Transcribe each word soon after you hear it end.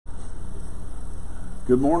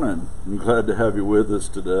Good morning. I'm glad to have you with us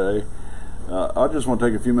today. I just want to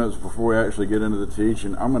take a few minutes before we actually get into the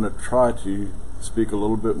teaching. I'm going to try to speak a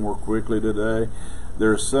little bit more quickly today.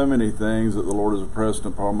 There are so many things that the Lord has impressed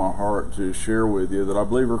upon my heart to share with you that I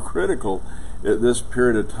believe are critical at this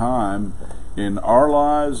period of time in our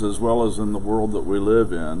lives as well as in the world that we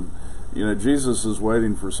live in. You know, Jesus is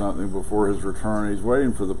waiting for something before his return. He's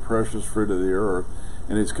waiting for the precious fruit of the earth.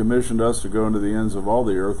 And he's commissioned us to go into the ends of all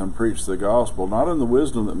the earth and preach the gospel, not in the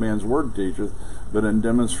wisdom that man's word teacheth, but in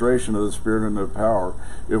demonstration of the Spirit and of power.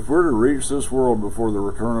 If we're to reach this world before the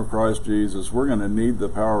return of Christ Jesus, we're going to need the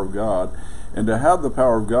power of God. And to have the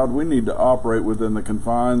power of God, we need to operate within the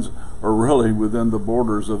confines, or really within the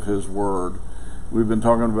borders of his word. We've been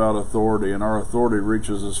talking about authority, and our authority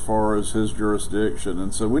reaches as far as his jurisdiction.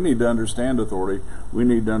 And so we need to understand authority. We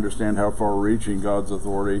need to understand how far-reaching God's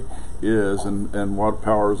authority is and what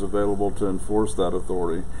power is available to enforce that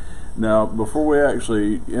authority. Now, before we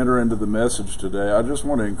actually enter into the message today, I just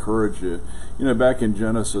want to encourage you. You know, back in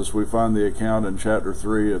Genesis, we find the account in chapter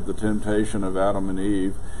 3 of the temptation of Adam and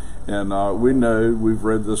Eve. And we know, we've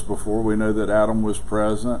read this before, we know that Adam was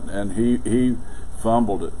present, and he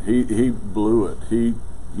fumbled it. He blew it. He,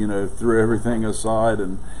 threw everything aside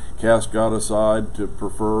and cast God aside to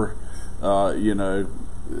prefer,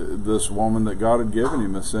 this woman that God had given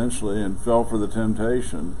him, essentially, and fell for the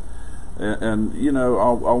temptation. And I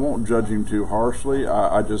won't judge him too harshly.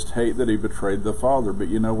 I just hate that he betrayed the Father. But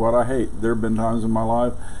you know what I hate? There have been times in my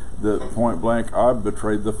life that point blank I've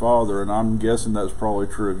betrayed the Father, and I'm guessing that's probably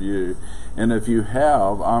true of you. And if you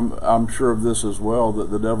have, I'm sure of this as well,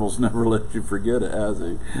 that the devil's never let you forget it, has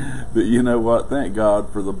he? But you know what? Thank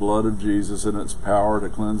God for the blood of Jesus and its power to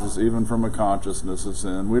cleanse us even from a consciousness of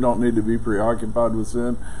sin. We don't need to be preoccupied with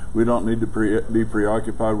sin. We don't need to be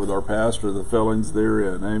preoccupied with our past or the failings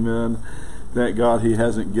therein. Amen. Thank God he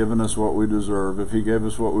hasn't given us what we deserve. If he gave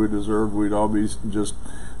us what we deserved, we'd all be just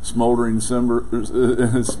smoldering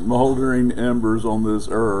embers on this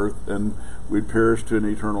earth, and we'd perish to an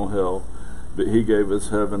eternal hell. But he gave us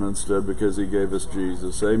heaven instead because he gave us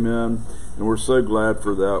Jesus. Amen. And we're so glad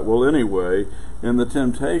for that. Well, anyway, in the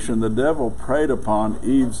temptation, the devil preyed upon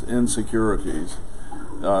Eve's insecurities.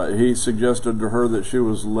 He suggested to her that she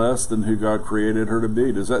was less than who God created her to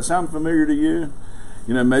be. Does that sound familiar to you?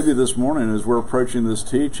 You know, maybe this morning as we're approaching this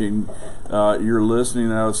teaching, you're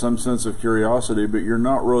listening out of some sense of curiosity, but you're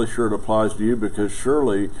not really sure it applies to you, because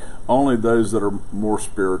surely only those that are more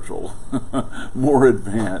spiritual, more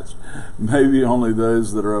advanced, maybe only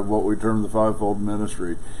those that are of what we term the fivefold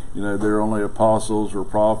ministry. You know, they're only apostles or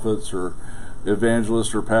prophets or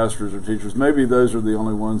evangelists or pastors or teachers. Maybe those are the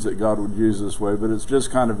only ones that God would use this way, but it's just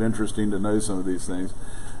kind of interesting to know some of these things.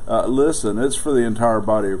 Listen, it's for the entire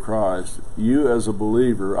body of Christ. You as a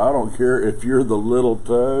believer, I don't care if you're the little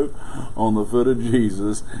toe on the foot of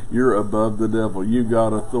Jesus, you're above the devil. You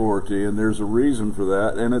got authority, and there's a reason for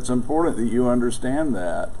that, and it's important that you understand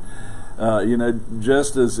that.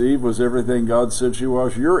 Just as Eve was everything God said she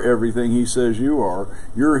was, you're everything he says you are.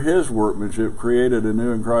 You're his workmanship, created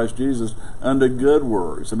anew in Christ Jesus unto good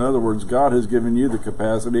works. In other words, God has given you the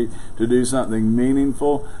capacity to do something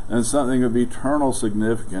meaningful and something of eternal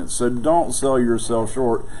significance. So don't sell yourself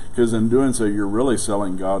short, because in doing so, you're really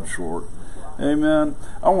selling God short. Amen.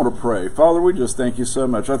 I want to pray. Father, we just thank you so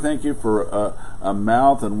much. I thank you for a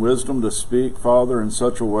mouth and wisdom to speak, Father, in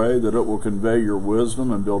such a way that it will convey your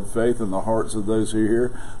wisdom and build faith in the hearts of those who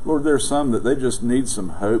hear. Lord, there's some that they just need some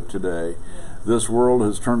hope today. This world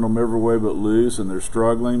has turned them every way but loose, and they're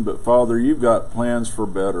struggling. But Father, you've got plans for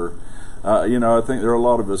better. I think there are a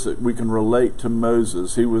lot of us that we can relate to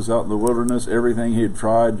Moses. He was out in the wilderness. Everything he had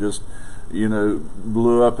tried just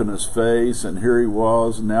blew up in his face, and here he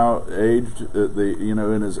was now aged at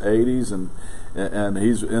in his 80s, and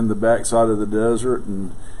he's in the backside of the desert,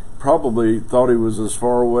 and probably thought he was as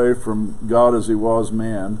far away from God as he was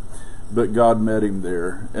man, but God met him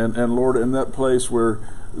there. And Lord, in that place where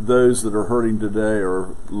those that are hurting today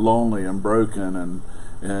are lonely and broken,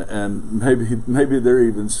 and maybe they're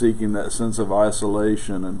even seeking that sense of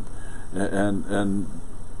isolation and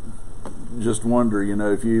just wonder,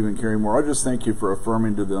 if you even care more. I just thank you for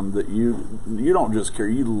affirming to them that you don't just care,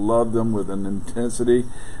 you love them with an intensity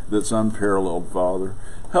that's unparalleled, Father.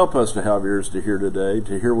 Help us to have ears to hear today,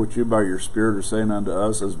 to hear what you by your Spirit are saying unto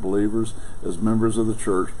us as believers, as members of the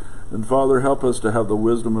church. And Father, help us to have the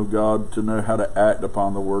wisdom of God to know how to act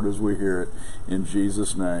upon the word as we hear it. In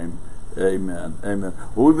Jesus' name, amen. Amen.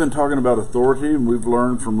 Well, we've been talking about authority, and we've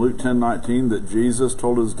learned from Luke 10:19 that Jesus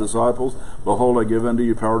told his disciples, "Behold, I give unto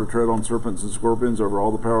you power to tread on serpents and scorpions over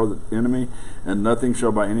all the power of the enemy, and nothing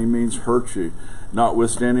shall by any means hurt you."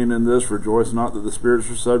 Notwithstanding in this, rejoice not that the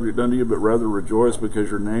spirits are subject unto you, but rather rejoice because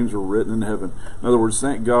your names are written in heaven. In other words,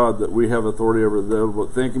 thank God that we have authority over the devil,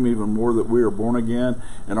 but thank him even more that we are born again,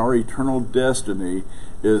 and our eternal destiny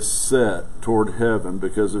is set toward heaven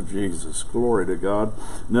because of Jesus. Glory to God.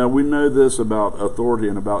 Now, we know this about authority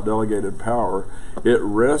and about delegated power. It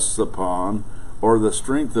rests upon, or the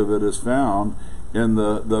strength of it is found in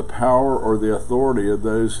the power or the authority of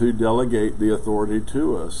those who delegate the authority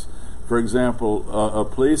to us. For example, a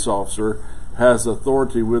police officer has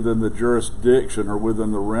authority within the jurisdiction or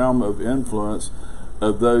within the realm of influence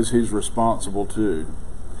of those he's responsible to.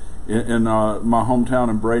 In my hometown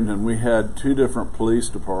in Bradenton, we had two different police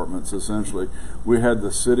departments, essentially. We had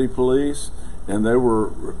the city police, and they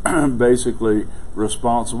were basically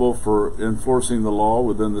responsible for enforcing the law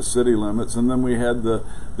within the city limits. And then we had the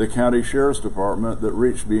county sheriff's department that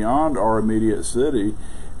reached beyond our immediate city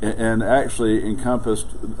and actually encompassed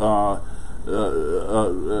an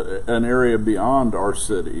area beyond our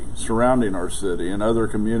city, surrounding our city, and other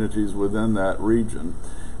communities within that region.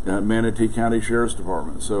 Manatee County Sheriff's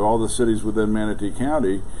Department. So all the cities within Manatee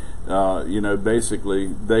County, basically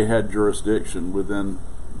they had jurisdiction within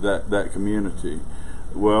that community.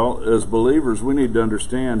 Well, as believers, we need to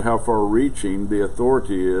understand how far-reaching the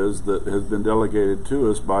authority is that has been delegated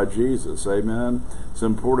to us by Jesus. Amen? It's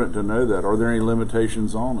important to know that. Are there any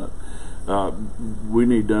limitations on it? We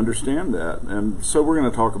need to understand that. And so we're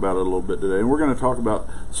going to talk about it a little bit today. And we're going to talk about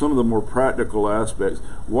some of the more practical aspects.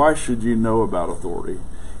 Why should you know about authority?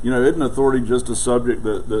 Isn't authority just a subject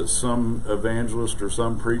that some evangelist or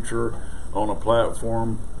some preacher on a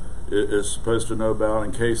platform is supposed to know about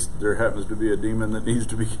in case there happens to be a demon that needs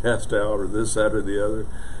to be cast out or this, that, or the other?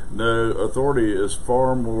 No, authority is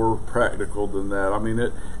far more practical than that. I mean,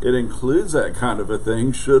 it includes that kind of a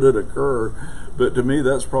thing should it occur, but to me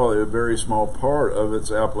that's probably a very small part of its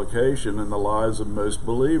application in the lives of most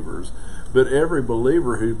believers. But every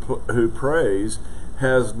believer who prays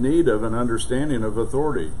has need of an understanding of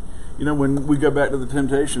authority. When we go back to the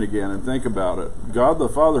temptation again and think about it, God the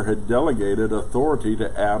Father had delegated authority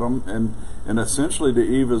to Adam and essentially to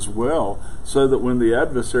Eve as well, so that when the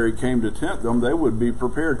adversary came to tempt them, they would be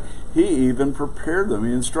prepared. He even prepared them.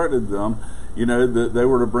 He instructed them, that they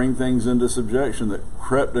were to bring things into subjection that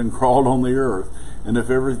crept and crawled on the earth. And if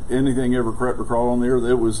anything ever crept or crawled on the earth,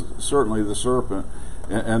 it was certainly the serpent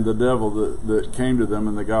and the devil that came to them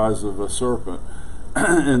in the guise of a serpent.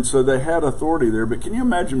 And so they had authority there. But can you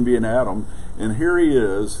imagine being Adam, and here he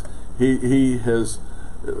is, he has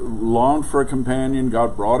longed for a companion.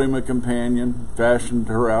 God brought him a companion, fashioned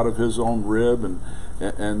her out of his own rib,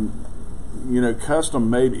 and custom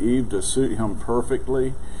made Eve to suit him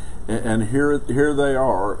perfectly. And here they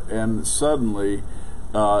are, and suddenly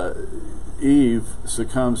Eve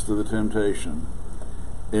succumbs to the temptation,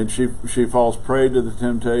 and she falls prey to the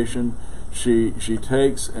temptation. She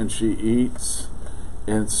takes and she eats.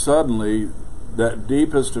 And suddenly, that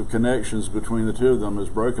deepest of connections between the two of them is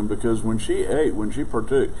broken, because when she ate, when she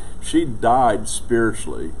partook, she died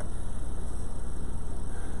spiritually.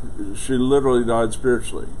 She literally died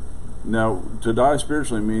spiritually. Now, to die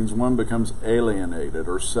spiritually means one becomes alienated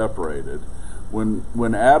or separated.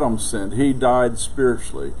 When Adam sinned, he died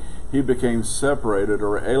spiritually. He became separated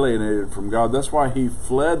or alienated from God. That's why he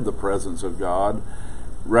fled the presence of God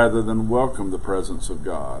rather than welcome the presence of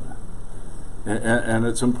God. And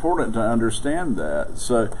it's important to understand that.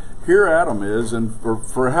 So here Adam is, and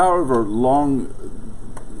for however long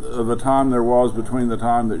of a time there was between the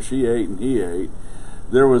time that she ate and he ate,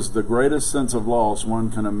 there was the greatest sense of loss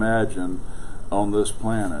one can imagine on this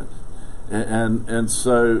planet. And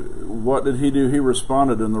so what did he do? He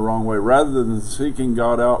responded in the wrong way. Rather than seeking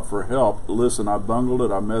God out for help, listen, I bungled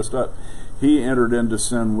it, I messed up, he entered into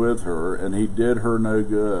sin with her, and he did her no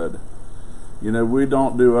good. We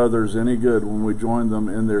don't do others any good when we join them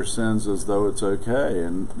in their sins as though it's okay.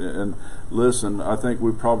 And listen, I think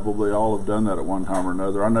we probably all have done that at one time or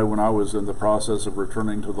another. I know when I was in the process of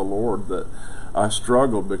returning to the Lord that I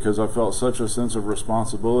struggled because I felt such a sense of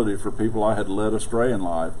responsibility for people I had led astray in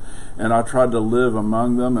life. And I tried to live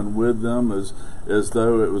among them and with them as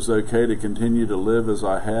though it was okay to continue to live as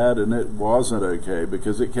I had, and it wasn't okay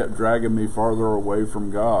because it kept dragging me farther away from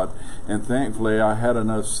God. And thankfully I had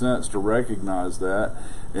enough sense to recognize that,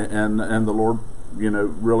 and the Lord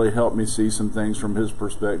really helped me see some things from his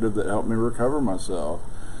perspective that helped me recover myself.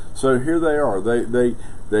 So here they are.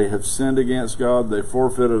 They have sinned against God. They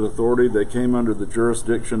forfeited authority. They came under the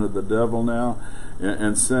jurisdiction of the devil now,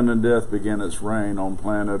 and sin and death began its reign on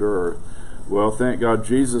planet Earth. Well, thank God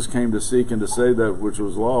Jesus came to seek and to save that which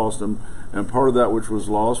was lost, and part of that which was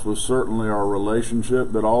lost was certainly our relationship,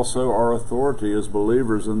 but also our authority as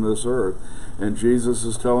believers in this earth. And Jesus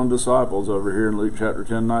is telling disciples over here in Luke chapter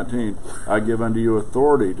 10:19, I give unto you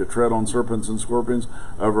authority to tread on serpents and scorpions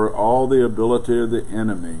over all the ability of the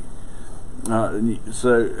enemy.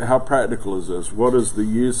 So how practical is this? What is the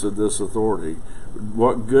use of this authority?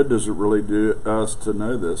 What good does it really do us to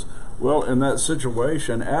know this? Well, in that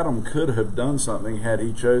situation, Adam could have done something had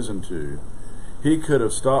he chosen to. He could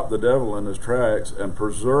have stopped the devil in his tracks and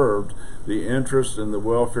preserved the interest and the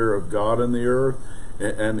welfare of God in the earth,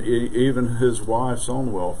 and even his wife's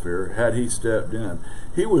own welfare, had he stepped in.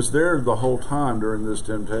 He was there the whole time during this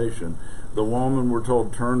temptation. The woman, we're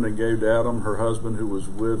told, turned and gave to Adam her husband who was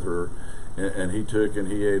with her, and he took and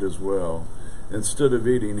he ate as well. Instead of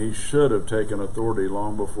eating, he should have taken authority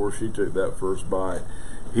long before she took that first bite.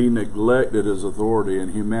 He neglected his authority,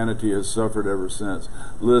 and humanity has suffered ever since.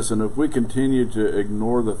 Listen, if we continue to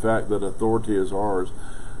ignore the fact that authority is ours,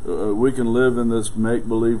 we can live in this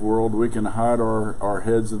make-believe world. We can hide our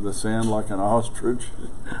heads in the sand like an ostrich.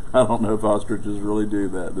 I don't know if ostriches really do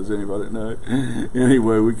that. Does anybody know?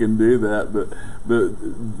 Anyway, we can do that, but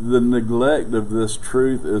the neglect of this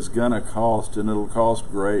truth is going to cost, and it'll cost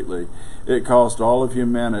greatly. It cost all of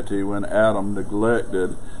humanity when Adam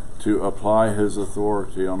neglected to apply his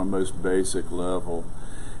authority on a most basic level.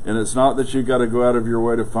 And it's not that you've got to go out of your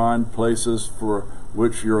way to find places for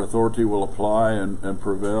which your authority will apply and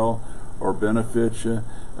prevail or benefit you.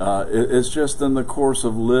 It's just in the course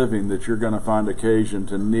of living that you're going to find occasion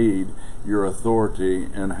to need your authority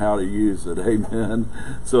and how to use it. Amen.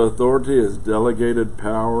 So authority is delegated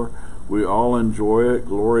power. We all enjoy it.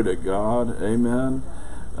 Glory to God. Amen.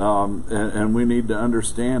 And we need to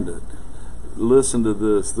understand it. Listen to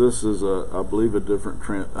this. This is, I believe, a different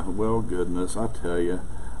trend. Well, goodness, I tell you.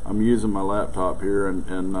 I'm using my laptop here,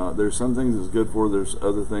 and there's some things it's good for, there's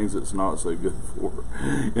other things it's not so good for.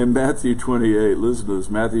 In Matthew 28, listen to this,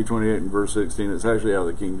 Matthew 28 and verse 16, it's actually out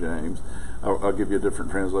of the King James. I'll give you a different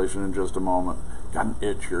translation in just a moment. Got an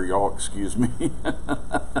itch here, y'all, excuse me.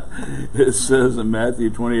 It says in Matthew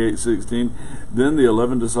 28:16, then the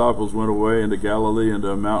 11 disciples went away into Galilee, into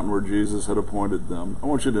a mountain where Jesus had appointed them. I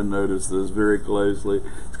want you to notice this very closely.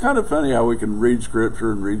 It's kind of funny how we can read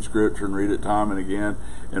Scripture and read it time and again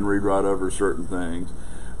and read right over certain things.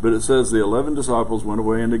 But it says the 11 disciples went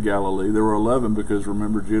away into Galilee. There were 11 because,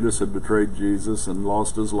 remember, Judas had betrayed Jesus and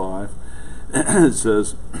lost his life. It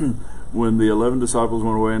says, when the 11 disciples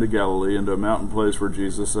went away into Galilee, into a mountain place where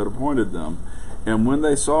Jesus had appointed them. And when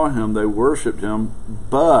they saw him, they worshipped him,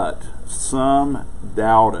 but some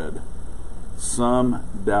doubted. Some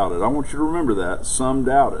doubted. I want you to remember that. Some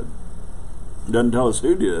doubted. It doesn't tell us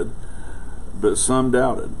who did, but some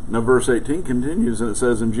doubted. Now verse 18 continues, and it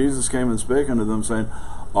says, and Jesus came and spake unto them, saying,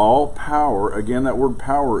 all power, again that word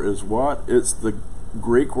power is what? It's the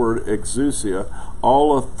Greek word exousia.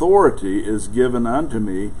 All authority is given unto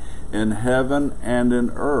me in heaven and in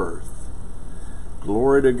earth.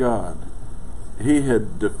 Glory to God. He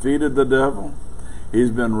had defeated the devil. He's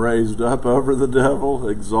been raised up over the devil,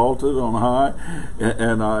 exalted on high,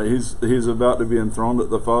 and he's about to be enthroned at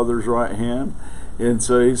the Father's right hand. And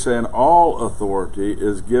so he's saying, all authority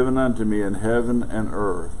is given unto me in heaven and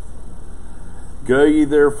earth. Go ye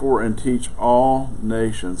therefore and teach all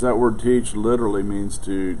nations. That word teach literally means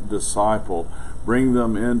to disciple. Bring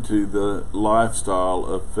them into the lifestyle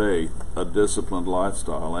of faith, a disciplined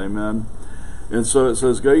lifestyle. Amen. And so it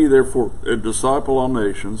says, go ye therefore and disciple all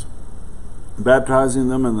nations, baptizing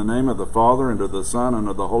them in the name of the Father, and of the Son, and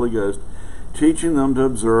of the Holy Ghost, teaching them to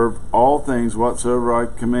observe all things whatsoever I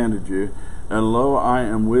commanded you. And lo, I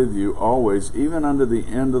am with you always, even unto the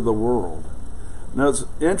end of the world. Now it's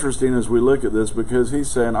interesting as we look at this, because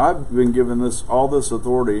he's saying, I've been given all this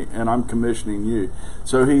authority, and I'm commissioning you.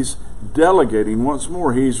 So he's delegating once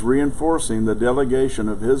more. He's reinforcing the delegation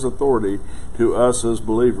of his authority to us as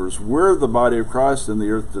believers. We're the body of Christ in the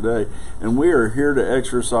earth today, and we are here to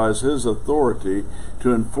exercise his authority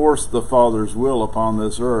to enforce the Father's will upon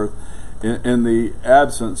this earth in the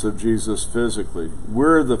absence of Jesus physically.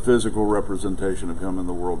 We're the physical representation of him in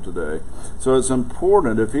the world today. So it's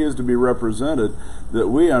important, if he is to be represented, that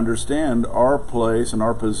we understand our place and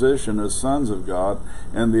our position as sons of God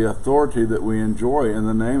and the authority that we enjoy in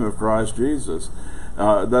the name of Christ Jesus.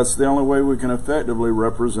 That's the only way we can effectively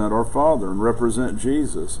represent our Father and represent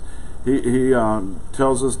Jesus. He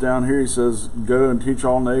tells us down here, he says, go and teach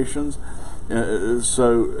all nations.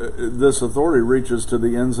 So this authority reaches to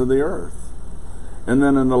the ends of the earth. And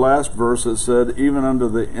then in the last verse it said, even unto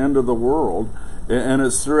the end of the world, and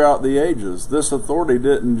it's throughout the ages. This authority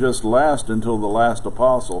didn't just last until the last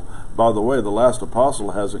apostle. By the way, the last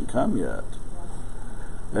apostle hasn't come yet.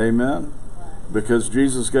 Amen? Because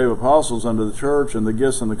Jesus gave apostles unto the church, and the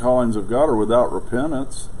gifts and the callings of God are without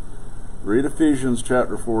repentance. Read Ephesians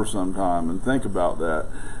chapter 4 sometime and think about that.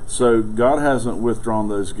 So God hasn't withdrawn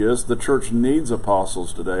those gifts. The church needs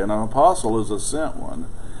apostles today, and an apostle is a sent one.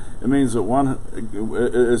 It means that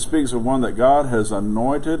it speaks of one that God has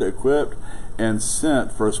anointed, equipped, and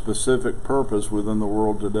sent for a specific purpose within the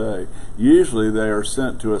world today. Usually they are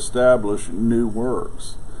sent to establish new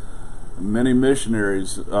works. Many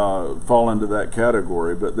missionaries fall into that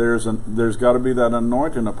category, but there's got to be that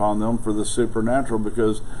anointing upon them for the supernatural,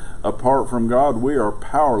 because apart from God, we are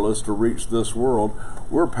powerless to reach this world.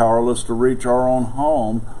 We're powerless to reach our own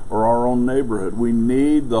home or our own neighborhood. We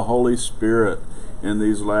need the Holy Spirit in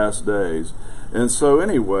these last days. And so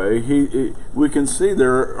anyway, we can see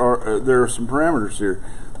there are some parameters here.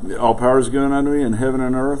 All power is given unto me in heaven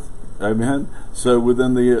and earth. Amen. So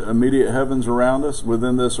within the immediate heavens around us,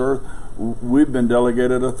 within this earth, we've been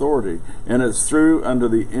delegated authority. And it's through unto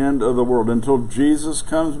the end of the world, until Jesus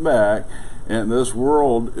comes back and this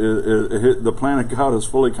world, the plan of God is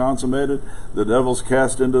fully consummated, the devil's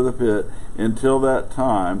cast into the pit. Until that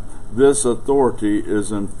time, this authority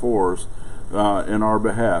is enforced in our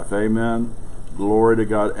behalf. Amen. Glory to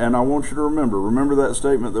God. And I want you to remember that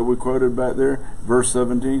statement that we quoted back there, verse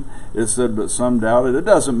 17. It said, but some doubted. It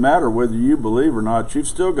doesn't matter whether you believe or not, you've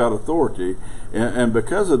still got authority. And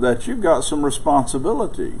because of that, you've got some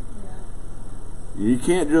responsibility. You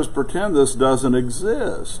can't just pretend this doesn't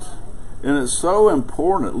exist. And it's so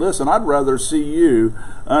important. Listen, I'd rather see you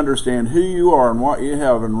understand who you are and what you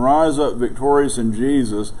have and rise up victorious in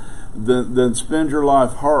Jesus than spend your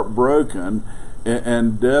life heartbroken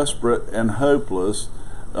and desperate and hopeless,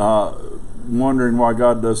 wondering why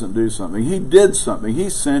God doesn't do something. He did something. He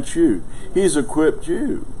sent you. He's equipped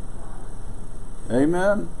you.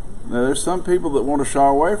 Amen? Now, there's some people that want to shy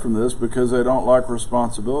away from this because they don't like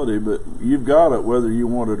responsibility, but you've got it whether you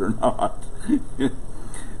want it or not.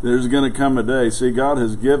 There's going to come a day. See, God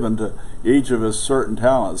has given to each of us certain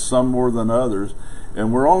talents, some more than others,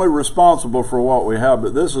 and we're only responsible for what we have,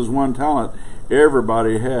 but this is one talent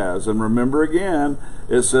everybody has. And remember again,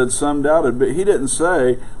 it said some doubted, but he didn't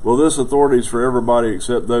say, well, this authority is for everybody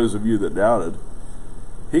except those of you that doubted.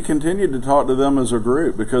 He continued to talk to them as a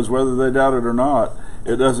group, because whether they doubted or not,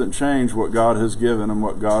 it doesn't change what God has given and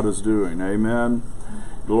what God is doing. Amen.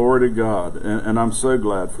 Glory to God. And I'm so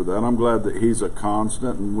glad for that. I'm glad that he's a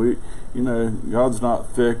constant, and God's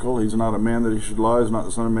not fickle. He's not a man that he should lie. He's not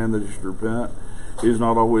the son of man that he should repent. He's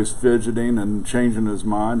not always fidgeting and changing his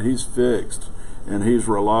mind. He's fixed, and he's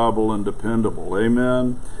reliable and dependable.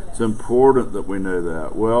 Amen. It's important that we know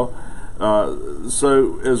that. Well,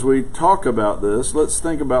 so as we talk about this, let's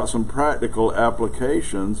think about some practical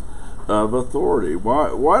applications of authority.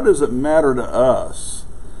 Why does it matter to us?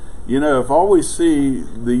 If all we see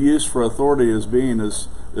the use for authority as being is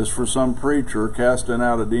for some preacher casting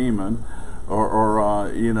out a demon,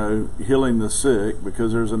 or healing the sick,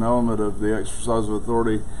 because there's an element of the exercise of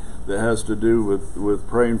authority that has to do with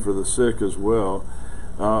praying for the sick as well.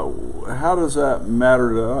 How does that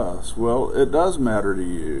matter to us? Well, it does matter to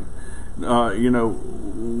you.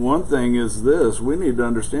 One thing is this: we need to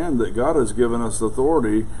understand that God has given us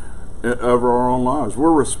authority over our own lives.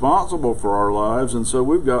 We're responsible for our lives, and so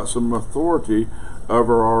we've got some authority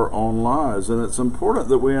over our own lives. And it's important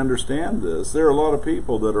that we understand this. There are a lot of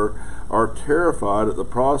people that are terrified at the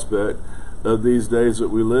prospect of these days that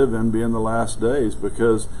we live in being the last days,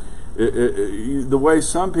 because the way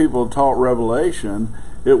some people have taught Revelation,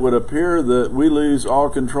 it would appear that we lose all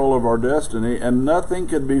control of our destiny, and nothing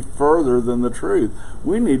could be further than the truth.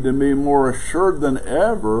 We need to be more assured than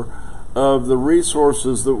ever of the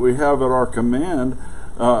resources that we have at our command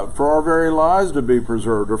for our very lives to be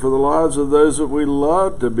preserved, or for the lives of those that we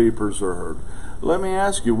love to be preserved. Let me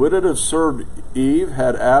ask you, would it have served Eve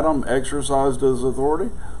had Adam exercised his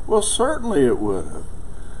authority? Well, certainly it would have.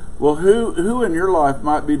 Well, who in your life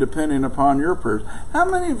might be depending upon your prayers? How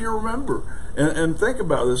many of you remember? And think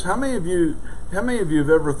about this. How many of you have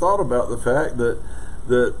ever thought about the fact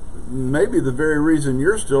that maybe the very reason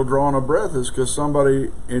you're still drawing a breath is because somebody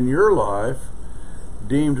in your life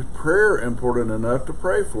deemed prayer important enough to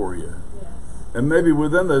pray for you? Yes. And maybe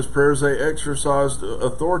within those prayers they exercised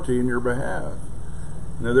authority in your behalf.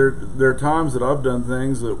 Now, there are times that I've done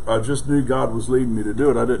things that I just knew God was leading me to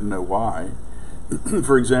do it. I didn't know why.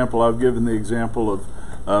 For example, I've given the example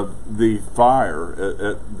of the fire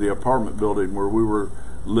at the apartment building where we were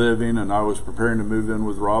living, and I was preparing to move in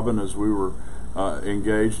with Robin as we were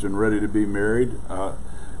engaged and ready to be married.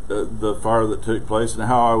 The fire that took place, and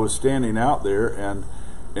how I was standing out there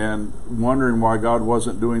and wondering why God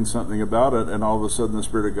wasn't doing something about it, and all of a sudden the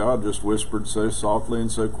Spirit of God just whispered so softly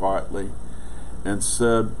and so quietly and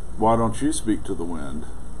said, "Why don't you speak to the wind?"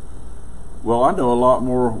 Well, I know a lot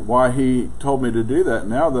more why he told me to do that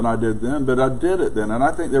now than I did then, but I did it then. And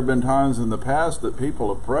I think there have been times in the past that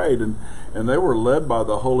people have prayed and they were led by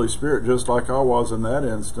the Holy Spirit, just like I was in that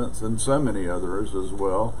instance, and so many others as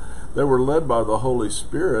well. They were led by the Holy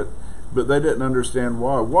Spirit, but they didn't understand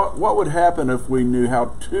why. What would happen if we knew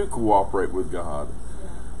how to cooperate with God?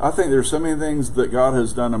 I think there's so many things that God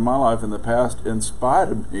has done in my life in the past in spite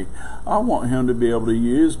of me. I want him to be able to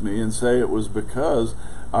use me and say it was because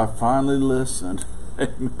I finally listened.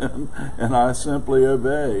 Amen. And I simply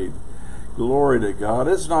obeyed. Glory to God.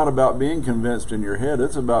 It's not about being convinced in your head.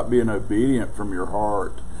 It's about being obedient from your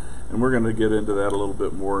heart. And we're going to get into that a little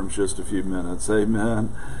bit more in just a few minutes. Amen.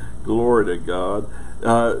 Glory to God.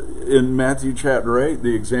 In Matthew chapter 8,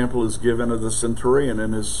 the example is given of the centurion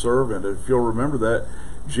and his servant. If you'll remember that,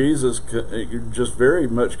 Jesus just very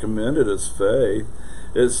much commended his faith.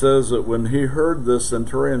 It says that when he heard the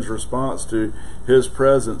centurion's response to his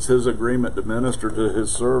presence, his agreement to minister to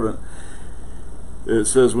his servant, it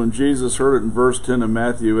says when Jesus heard it in verse 10 of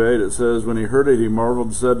Matthew 8, it says, when he heard it, he marveled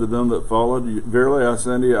and said to them that followed, verily I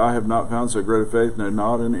say unto you, I have not found so great a faith, no,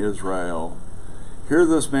 not in Israel. Here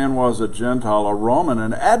this man was a Gentile, a Roman,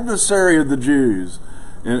 an adversary of the Jews,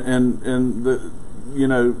 in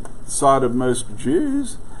the side of most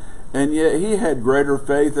Jews, and yet he had greater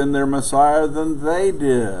faith in their Messiah than they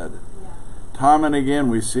did. Time and again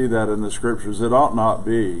we see that in the Scriptures. It ought not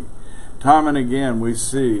be. Time and again we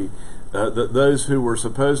see that those who were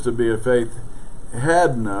supposed to be of faith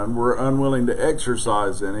had none, were unwilling to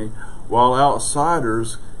exercise any, while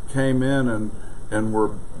outsiders came in and were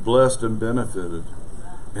blessed and benefited.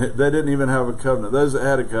 They didn't even have a covenant. Those that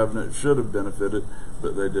had a covenant should have benefited,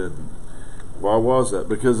 but they didn't. Why was that?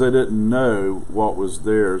 Because they didn't know what was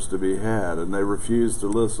theirs to be had, and they refused to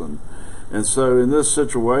listen. And so in this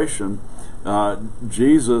situation,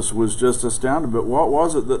 Jesus was just astounded. But what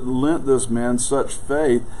was it that lent this man such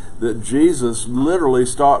faith that Jesus literally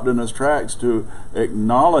stopped in his tracks to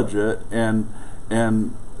acknowledge it and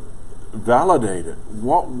validate it?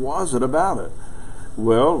 What was it about it?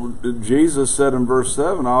 Well, Jesus said in verse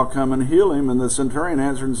 7, I'll come and heal him. And the centurion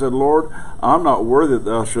answered and said, Lord, I'm not worthy that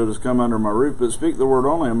thou shouldest come under my roof, but speak the word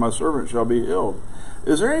only, and my servant shall be healed.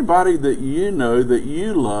 Is there anybody that you know, that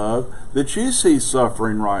you love, that you see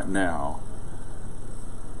suffering right now?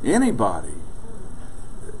 Anybody?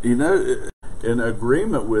 In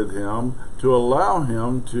agreement with him to allow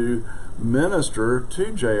him to minister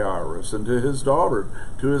to Jairus and to his daughter,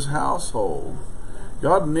 to his household.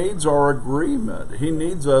 God needs our agreement. He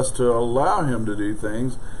needs us to allow him to do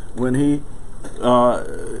things when he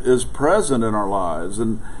is present in our lives.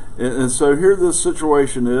 And so here this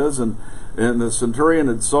situation is, and the centurion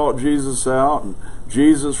had sought Jesus out, and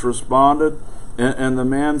Jesus responded, and the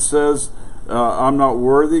man says, I'm not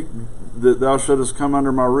worthy that thou shouldest come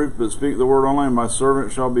under my roof, but speak the word only, and my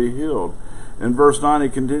servant shall be healed. In verse 9 he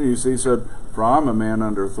continues, he said, for I'm a man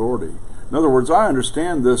under authority. In other words, I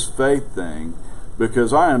understand this faith thing,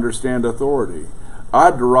 because I understand authority.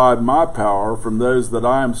 I derive my power from those that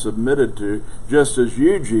I am submitted to, just as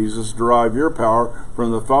you, Jesus, derive your power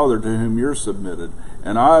from the Father to whom you're submitted.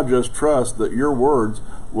 And I just trust that your words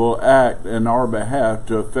will act in our behalf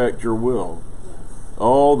to affect your will.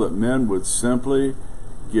 Oh, that men would simply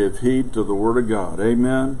give heed to the Word of God.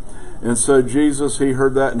 Amen? And so Jesus, he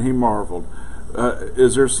heard that and he marveled.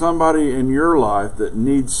 Is there somebody in your life that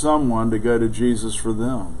needs someone to go to Jesus for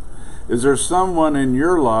them? Is there someone in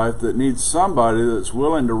your life that needs somebody that's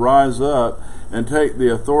willing to rise up and take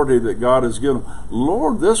the authority that God has given?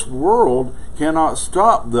 Lord, this world cannot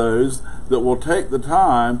stop those that will take the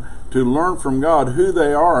time to learn from God who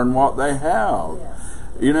they are and what they have.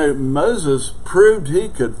 Yes. Moses proved he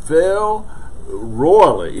could fail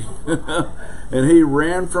royally. And he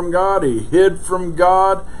ran from God, he hid from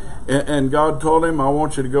God, and God told him, I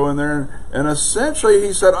want you to go in there. And essentially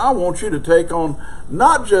he said, I want you to take on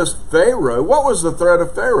not just Pharaoh. What was the threat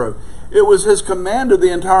of Pharaoh? It was his command of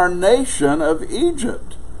the entire nation of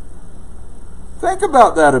Egypt. Think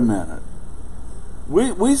about that a minute.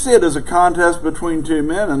 We see it as a contest between two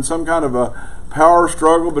men and some kind of a power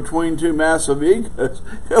struggle between two massive egos.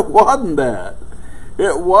 It wasn't that.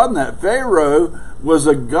 It wasn't that. Pharaoh was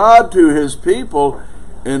a god to his people,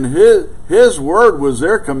 and his word was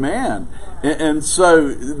their command. And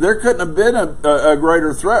so there couldn't have been a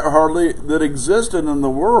greater threat hardly that existed in the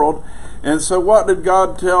world. And so what did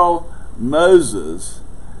God tell Moses?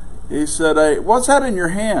 He said, hey, what's that in your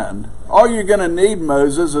hand? All you're going to need,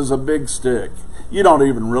 Moses, is a big stick. You don't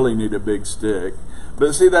even really need a big stick.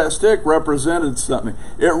 But see, that stick represented something.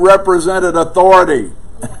 It represented authority.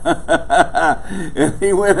 And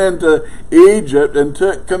he went into Egypt and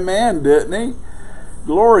took command, didn't he?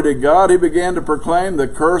 glory to God, he began to proclaim the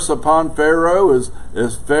curse upon Pharaoh as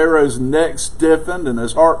Pharaoh's neck stiffened and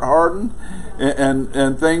his heart hardened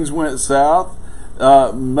and things went south.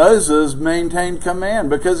 Moses maintained command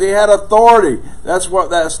because he had authority. That's what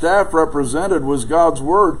that staff represented, was God's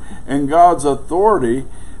word and God's authority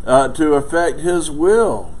to effect his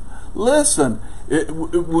will. Listen,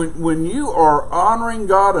 when you are honoring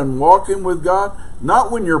God and walking with God,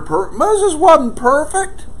 not when you're perfect. Moses wasn't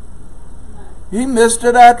perfect. He missed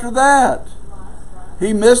it after that.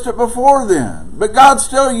 He missed it before then. But God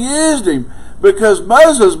still used him because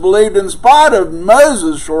Moses believed, in spite of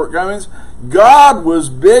Moses' shortcomings, God was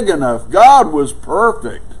big enough. God was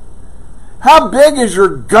perfect. How big is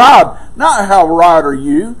your God? Not how right are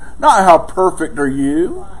you. Not how perfect are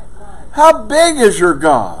you. How big is your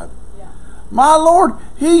God? My Lord,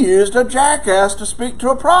 he used a jackass to speak to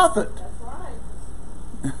a prophet.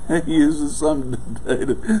 He uses some today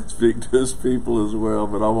to speak to his people as well,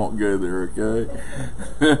 but I won't go there,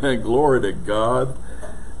 okay? Glory to God.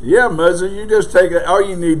 Yeah, Moses, you just take it. All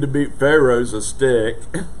you need to beat Pharaoh's a stick.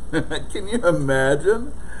 Can you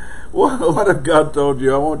imagine? What if God told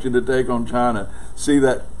you, I want you to take on China, see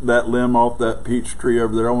that limb off that peach tree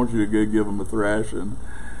over there, I want you to go give them a thrashing.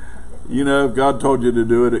 You know, if God told you to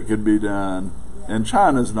do it, it could be done. And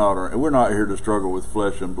China's not, we're not here to struggle with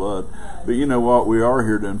flesh and blood. But you know what? We are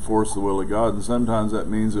here to enforce the will of God. And sometimes that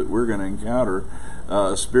means that we're going to encounter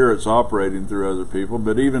spirits operating through other people.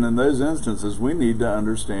 But even in those instances, we need to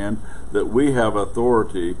understand that we have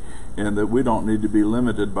authority and that we don't need to be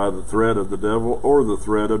limited by the threat of the devil or the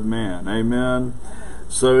threat of man. Amen?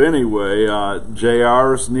 So anyway,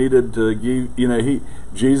 Jairus needed to give,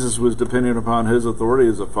 Jesus was dependent upon his authority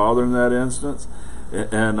as a father in that instance.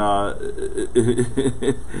 And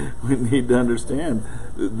we need to understand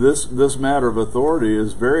this matter of authority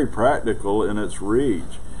is very practical in its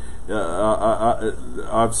reach.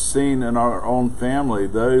 I've seen in our own family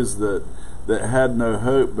those that had no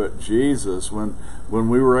hope but Jesus. When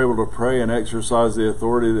we were able to pray and exercise the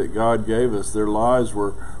authority that God gave us, their lives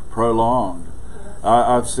were prolonged.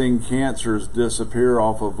 I've seen cancers disappear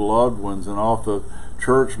off of loved ones and off of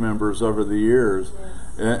church members over the years.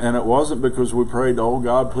 And it wasn't because we prayed, oh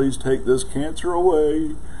God, please take this cancer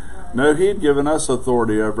away. No, he had given us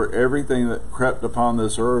authority over everything that crept upon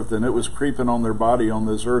this earth, and it was creeping on their body on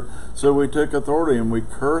this earth. So we took authority and we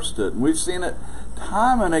cursed it. And we've seen it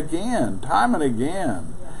time and again,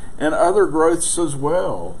 and other growths as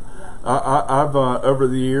well. I've over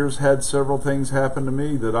the years had several things happen to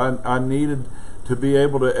me that I needed to be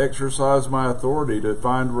able to exercise my authority to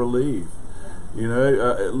find relief.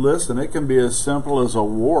 Listen, it can be as simple as a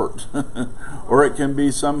wart, or it can be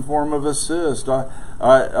some form of a cyst.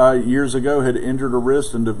 I years ago had injured a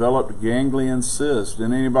wrist and developed ganglion cyst.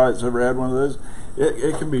 And anybody that's ever had one of those,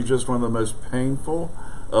 it can be just one of the most painful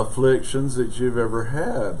afflictions that you've ever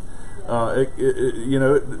had.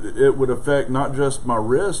 It would affect not just my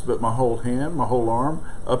wrist, but my whole hand, my whole arm,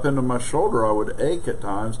 up into my shoulder. I would ache at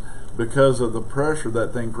times because of the pressure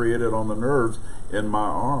that thing created on the nerves in my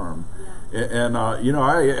arm. And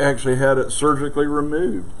I actually had it surgically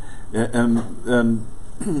removed, and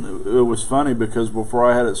it was funny because before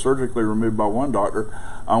I had it surgically removed by one doctor,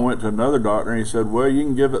 I went to another doctor and he said, well, you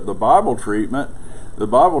can give it the Bible treatment. The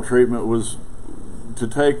Bible treatment was to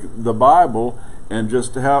take the Bible and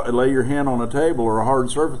just lay your hand on a table or a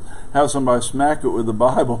hard surface, have somebody smack it with the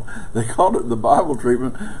Bible. They called it the Bible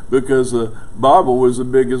treatment because the Bible was the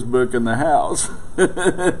biggest book in the house.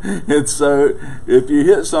 And so if you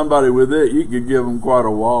hit somebody with it, you could give them quite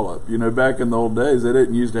a wallop. Back in the old days, they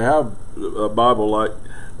didn't used to have a Bible like,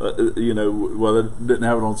 they didn't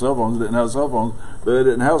have it on cell phones, didn't have cell phones, but they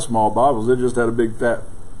didn't have small Bibles. They just had a big fat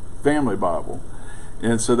family Bible.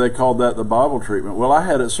 And so they called that the Bible treatment. Well, I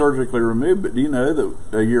had it surgically removed, but do you know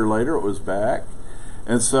that a year later it was back?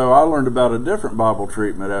 And so I learned about a different Bible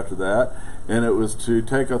treatment after that, and it was to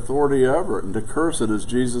take authority over it and to curse it as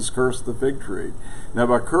Jesus cursed the fig tree. Now,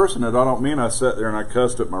 by cursing it, I don't mean I sat there and I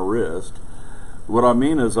cussed at my wrist. What I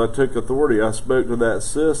mean is I took authority. I spoke to that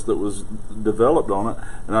cyst that was developed on it,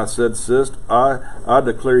 and I said, cyst, I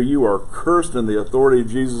declare you are cursed in the authority of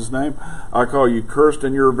Jesus' name. I call you cursed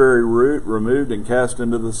in your very root, removed and cast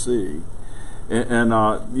into the sea. And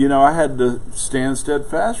I had to stand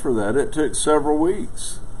steadfast for that. It took several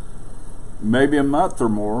weeks, maybe a month or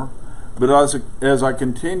more. But as I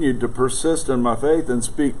continued to persist in my faith and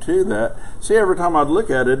speak to that, see, every time I'd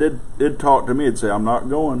look at it, it'd talk to me. It'd say, I'm not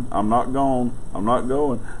going, I'm not going, I'm not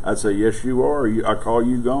going. I'd say, yes, you are. I call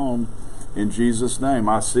you gone. in Jesus' name.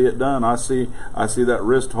 I see it done. I see that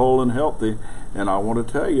wrist whole and healthy, and I want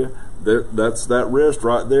to tell you, that's that wrist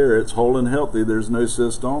right there. It's whole and healthy. There's no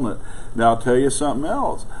cyst on it. Now I'll tell you something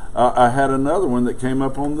else. I had another one that came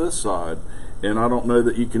up on this side, and I don't know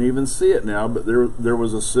that you can even see it now, but there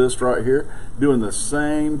was a cyst right here doing the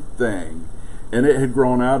same thing, and it had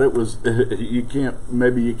grown out. It was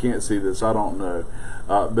maybe you can't see this, I don't know,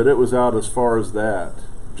 but it was out as far as that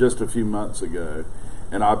just a few months ago.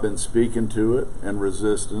 And I've been speaking to it and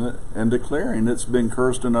resisting it and declaring it's been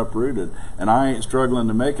cursed and uprooted. And I ain't struggling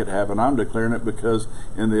to make it happen. I'm declaring it because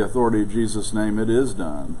in the authority of Jesus' name it is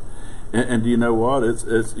done. And do you know what?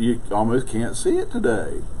 It's you almost can't see it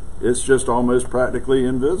today. It's just almost practically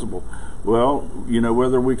invisible. Well, you know,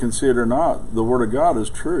 whether we can see it or not, the Word of God is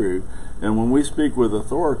true. And when we speak with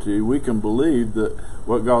authority, we can believe that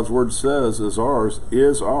what God's Word says is ours,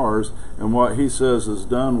 and what He says is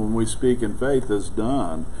done when we speak in faith is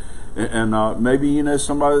done. And maybe you know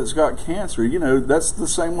somebody that's got cancer. You know, that's the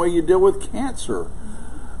same way you deal with cancer.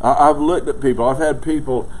 I've looked at people. I've had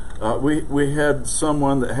people, we had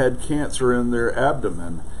someone that had cancer in their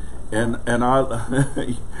abdomen. And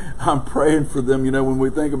I'm praying for them. You know, when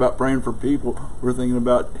we think about praying for people, we're thinking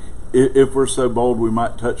about, if we're so bold, we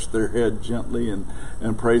might touch their head gently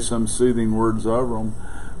and pray some soothing words over them.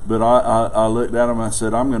 But I looked at them and I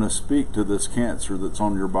said, I'm going to speak to this cancer that's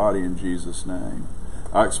on your body in Jesus' name.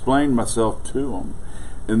 I explained myself to them.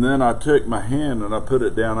 And then I took my hand and I put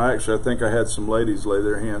it down. I think I had some ladies lay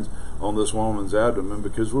their hands on this woman's abdomen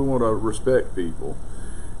because we want to respect people.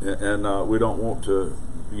 And we don't want to,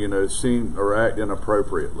 you know, seem or act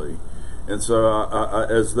inappropriately. And so I,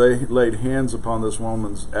 as they laid hands upon this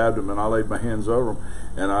woman's abdomen, I laid my hands over them,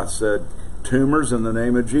 and I said, tumors, in the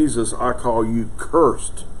name of Jesus, I call you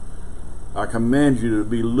cursed. I command you to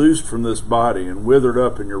be loosed from this body and withered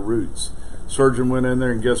up in your roots. Surgeon went in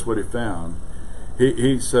there, and guess what he found?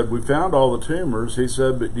 He said, we found all the tumors. He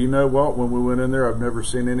said, but do you know what? When we went in there, I've never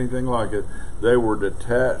seen anything like it. They were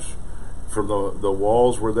detached from the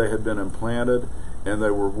walls where they had been implanted, and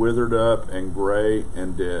they were withered up and gray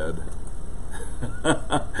and dead.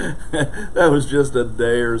 That was just a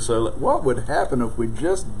day or so. What would happen if we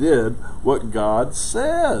just did what God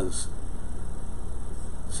says?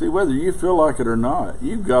 See, whether you feel like it or not,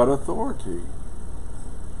 you've got authority.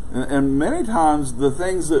 And many times the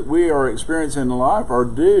things that we are experiencing in life are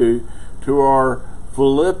due to our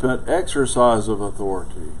flippant exercise of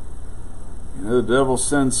authority. You know, the devil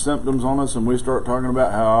sends symptoms on us and we start talking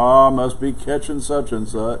about how I must be catching such and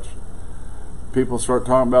such. People start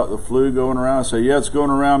talking about the flu going around and say, yeah, it's going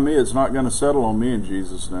around me. It's not going to settle on me in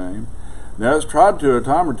Jesus' name. Now, it's tried to a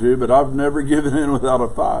time or two, but I've never given in without a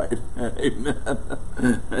fight. Amen.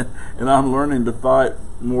 And I'm learning to fight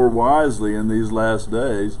more wisely in these last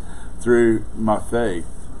days through my faith.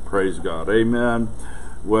 Praise God. Amen.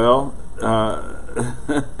 Well,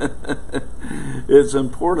 it's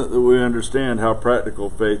important that we understand how practical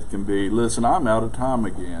faith can be. Listen, I'm out of time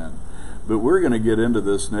again, but we're going to get into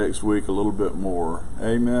this next week a little bit more.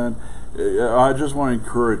 Amen. I just want to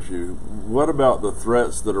encourage you. What about the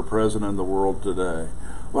threats that are present in the world today?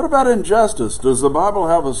 What about injustice? Does the Bible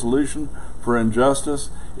have a solution for injustice?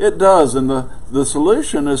 It does, and the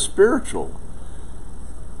solution is spiritual.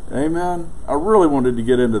 Amen. I really wanted to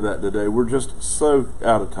get into that today. We're just so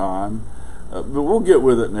out of time, but we'll get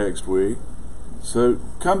with it next week. So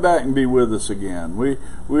come back and be with us again.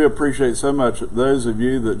 We appreciate so much those of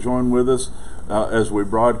you that join with us as we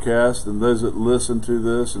broadcast, and those that listen to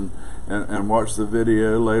this and watch the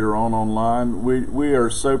video later on online. We are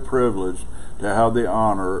so privileged to have the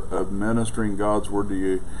honor of ministering God's Word to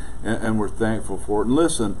you, and we're thankful for it. And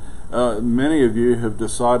listen, many of you have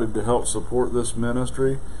decided to help support this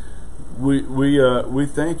ministry. We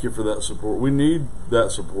thank you for that support. We need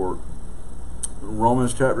that support.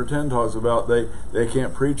 Romans chapter 10 talks about they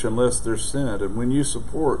can't preach unless they're sent. And when you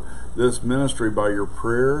support this ministry by your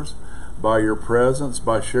prayers, by your presence,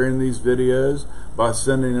 by sharing these videos, by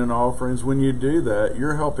sending in offerings, when you do that,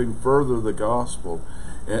 you're helping further the gospel.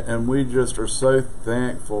 And we just are so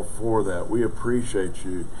thankful for that. We appreciate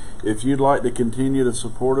you. If you'd like to continue to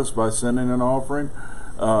support us by sending an offering,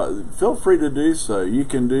 feel free to do so. You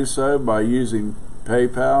can do so by using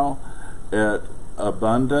PayPal at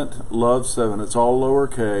Abundant Love 7. It's all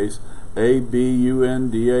lowercase,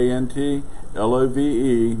 ABUNDANT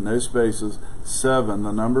LOVE, no spaces, 7,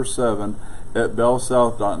 the number 7, at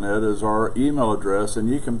bellsouth.net is our email address, and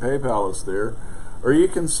you can PayPal us there, or you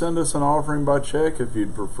can send us an offering by check if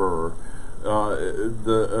you'd prefer.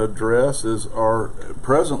 The address is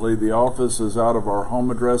presently the office is out of our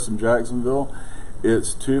home address in Jacksonville,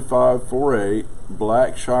 It's 2548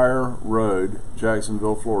 Blackshire Road,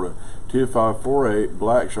 Jacksonville, Florida. 2548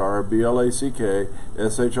 Blackshire, Blackshire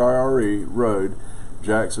Road,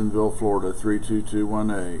 Jacksonville, Florida,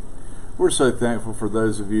 32218. We're so thankful for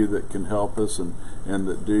those of you that can help us and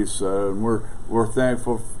that do so. And we're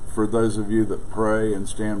thankful for those of you that pray and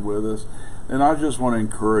stand with us. And I just want to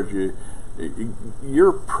encourage you,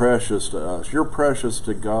 you're precious to us. You're precious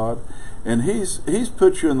to God. And He's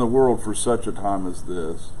put you in the world for such a time as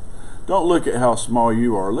this. Don't look at how small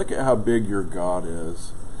you are. Look at how big your God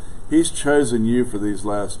is. He's chosen you for these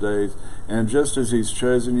last days. And just as He's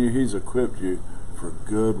chosen you, He's equipped you for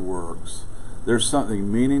good works. There's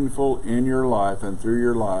something meaningful in your life and through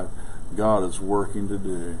your life God is working to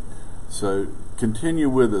do. So continue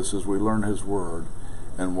with us as we learn His Word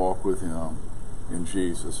and walk with Him. In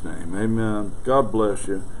Jesus' name, amen. God bless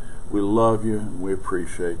you. We love you and we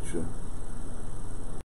appreciate you.